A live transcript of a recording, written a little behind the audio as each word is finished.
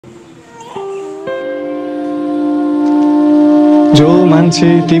जो मान्छे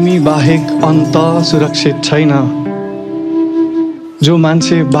तिमी बाहेक अन्त सुरक्षित छैन, जो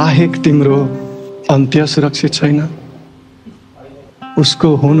मान्छे बाहेक तिम्रो अन्त्य सुरक्षित छैन, उसको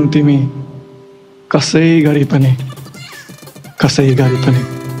हुनु तिमी कसै गरी पनि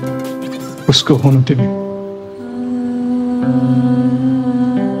उसको हुनु तिमी।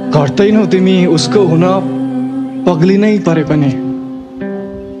 घट्दैनौ तिमी उसको हुन पग्लिनै परे पनि,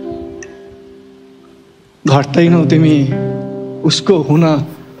 घट्दैनौ तिमी उसको हुन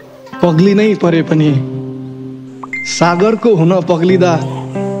पग्लिनै परे पनि, सागरको हुन पग्लिदा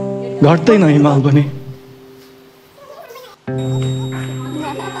घट्दैन हिमाल पनि।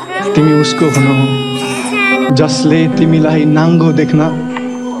 तिमी उसको हुनु जसले तिमीलाई नाङ्गो देख्न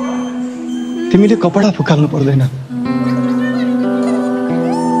तिमीले कपडा फुकाल्नु पर्दैन।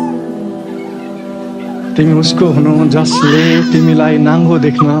 तिमी उसको हुनु जसले तिमीलाई नाङ्गो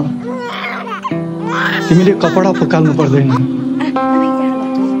देख्न तिमीले कपडा फुकाल्नु पर्दैन।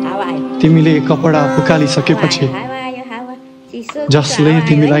 तिमीले कपडा फुकालिसकेपछि जसले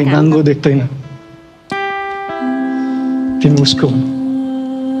तिमीलाई नाङ्गो देख्दैन तिमी उसको हुनु।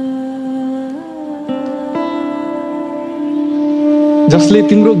 जसले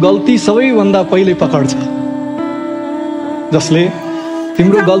तिम्रो गल्ती सबैभन्दा पहिले पकड्छ, जसले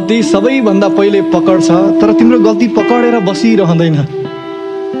तिम्रो गल्ती सबैभन्दा पहिले पकड्छ तर तिम्रो गल्ती पकडेर बसिरहँदैन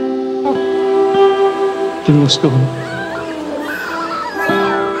तिमी उसको हुनु।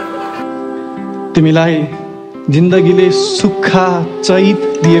 तिमीलाई जिन्दगीले सुक्खा चैत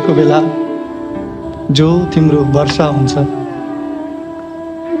दिएको बेला जो तिम्रो वर्षा हुन्छ,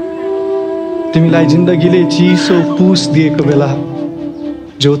 तिमीलाई जिन्दगीले चिसो पुस दिएको बेला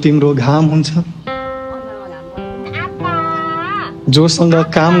जो तिम्रो घाम हुन्छ, जोसँग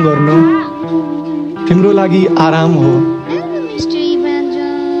काम गर्नु तिम्रो लागि आराम हो,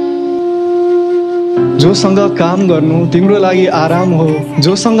 जोसँग काम गर्नु तिम्रो लागि आराम हो,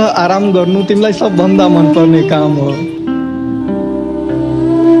 जोसँग आराम गर्नु तिमीलाई सबभन्दा मनपर्ने काम हो,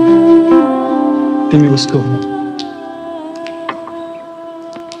 तिमी उसको हो।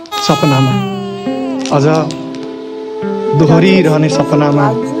 सपनामा अझ दोहोरिरहने सपनामा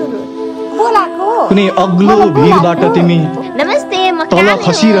कुनै अग्लो भिडबाट तिमी तल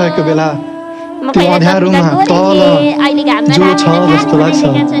खसिरहेको बेला त्यो अँध्यारोमा तल जो छ जस्तो लाग्छ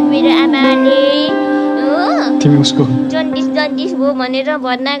तिमी उसको जन्डिस भयो भनेर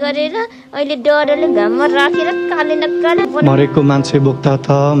भर्ना गरेर अहिले डरले घाममा राखेर काले नकाले मरेको मान्छे बोक्दा त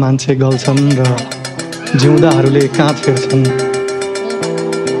मान्छे गल्छन् र जिउँदाहरूले काँध फेर्छन्।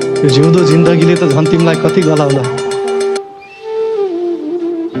 यो जिउँदो जिन्दगीले त झन् तिमीलाई कति गलाउला।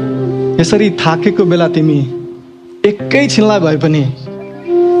 यसरी थाकेको बेला तिमी एकैछिनलाई भए पनि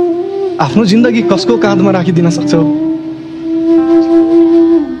आफ्नो जिन्दगी कसको काँधमा राखिदिन सक्छौ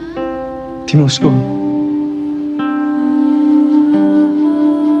तिमी उसको।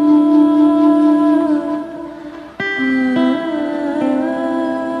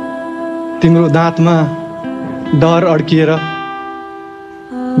 तिम्रो दाँतमा डर अड्किएर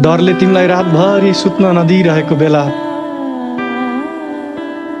डरले तिमीलाई रातभरि सुत्न नदिइरहेको बेला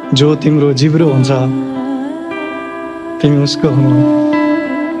जो तिम्रो जिब्रो हुन्छ तिमी उसको हुनु।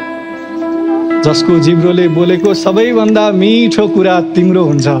 जसको जिब्रोले बोलेको सबैभन्दा मिठो कुरा तिम्रो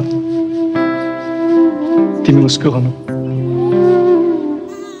हुन्छ तिमी उसको हुनु।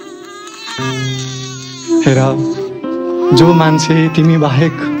 हेर, जो मान्छे तिमी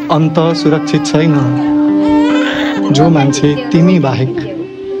बाहेक अन्त सुरक्षित छैन, जो मान्छे तिमी बाहेक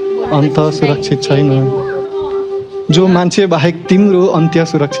अन्त सुरक्षित छैन, जो मान्छे बाहेक तिम्रो अन्त्य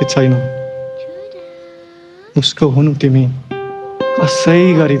सुरक्षित छैन, उसको हुनु तिमी कसै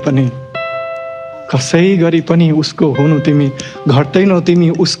गरी पनि उसको हुनु तिमी। घट्दैनौ तिमी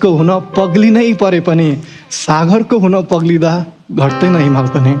उसको हुन पग्लिनै परे पनि, सागरको हुन पग्लिदा घट्दैन हिमाल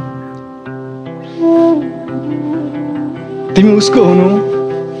पनि। तिमी उसको हुनु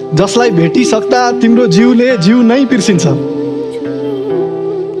जसलाई भेटिसक्दा तिम्रो जिउले जिउ नै बिर्सिन्छ।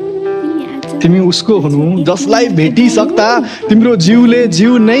 तिमी उसको हुनु जसलाई भेटिसक्दा तिम्रो जिउले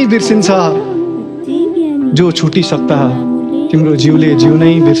जिउ नै बिर्सिन्छ, जो छुटिसक्दा तिम्रो जिउले जिउ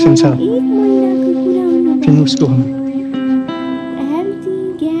नै बिर्सिन्छ तिमी उसको हुनु।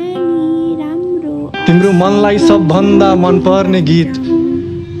 तिम्रो मनलाई सबभन्दा मनपर्ने गीत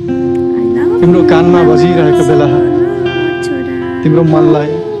तिम्रो कानमा बजिरहेको बेला, तिम्रो मनलाई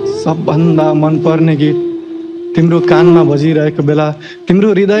सबभन्दा मनपर्ने गीत तिम्रो कानमा बजिरहेको बेला तिम्रो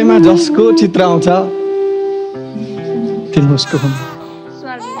हृदयमा जसको चित्र आउँछ तिमी उसको हुनु।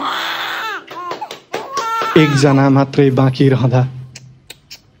 एकजना मात्रै बाँकी रहँदा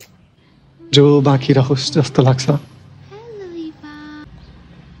जो बाँकी रहोस् जस्तो लाग्छ।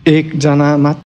 एकजना मात्र